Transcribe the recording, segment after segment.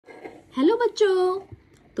Hello बच्चों।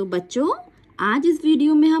 तो बच्चों, आज इस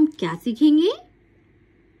वीडियो में हम क्या सीखेंगे?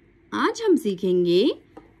 आज हम सीखेंगे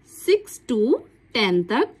 6 to 10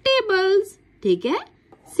 तक टेबल्स। ठीक है,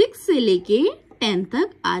 6 से लेके 10 तक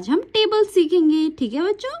आज हम टेबल सीखेंगे। ठीक है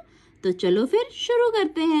बच्चों, तो चलो फिर शुरू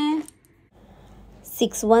करते हैं।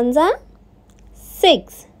 6 ones are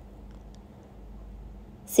 6,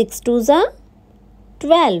 6 twos are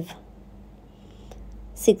 12,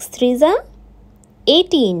 6 threes are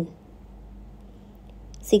 18,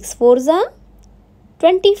 6 fours are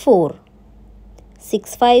 24,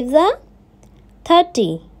 6 fives are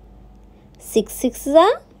 30, 6 sixes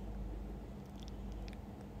are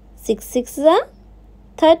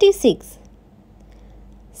 36,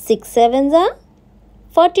 6 sevens are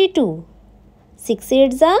 42, 6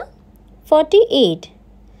 eights are 48,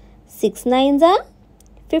 6 nines are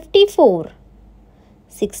 54,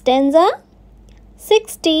 6 tens are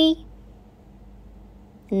 60.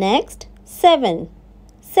 Next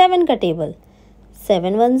 7 का table.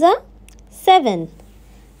 7 ones are 7,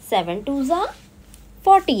 7 twos are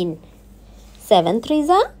 14, 7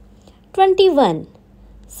 threes are 21,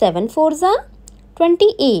 7 fours are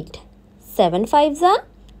 28, 7 fives are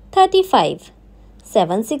 35,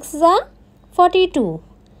 7 sixes are 42,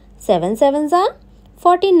 7 sevens are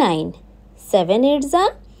 49, 7 eights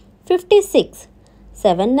are 56,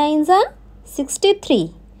 7 nines are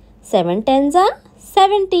 63, 7 tens are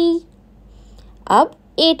 70. अब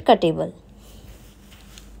 8 का table.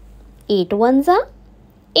 8 ones are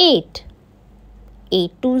 8,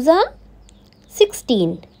 8 twos are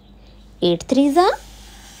 16, 8 threes are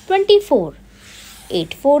 24,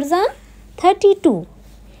 8 fours are 32,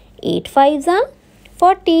 8 fives are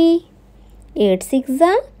 40, 8 sixes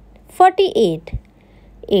are 48,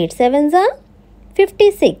 8 sevens are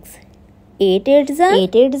 56, 8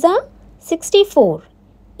 eights are 64,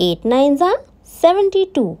 8 nines are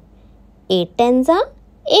 72, 8 tens are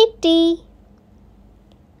 80.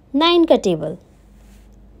 9 का table.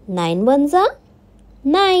 9 ones are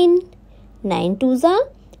 9, 9 twos are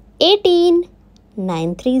 18,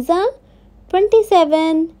 9 threes are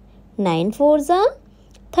 27, 9 fours are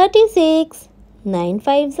 36, 9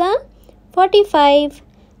 fives are 45,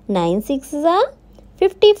 9 sixes are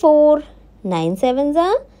 54, 9 sevens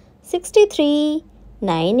are 63,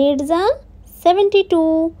 9 eights are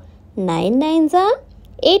 72, 9 nines are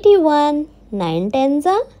 81, 9 tens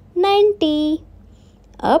are 90.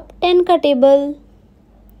 अब 10 का table.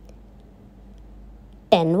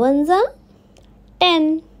 10 ones are 10,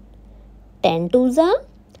 10 twos are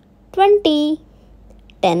 20,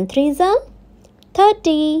 10 threes are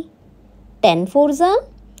 30, 10 fours are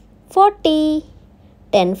 40,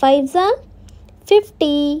 10 fives are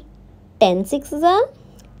 50, 10 sixes are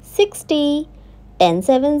 60, 10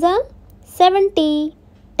 sevens are 70,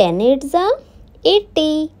 10 eights are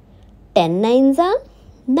 80, 10 nines are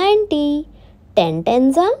 90, 10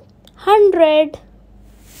 tens are 100.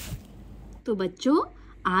 तो बच्चों,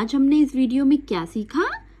 आज हमने इस video में क्या सीखा?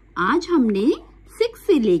 आज हमने 6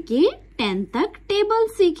 से लेके 10 तक टेबल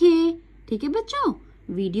सीखे। ठीक है बच्चों,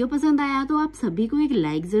 वीडियो पसंद आया तो आप सभी को एक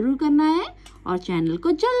लाइक जरूर करना है और चैनल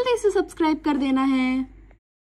को जल्दी से सब्सक्राइब कर देना है।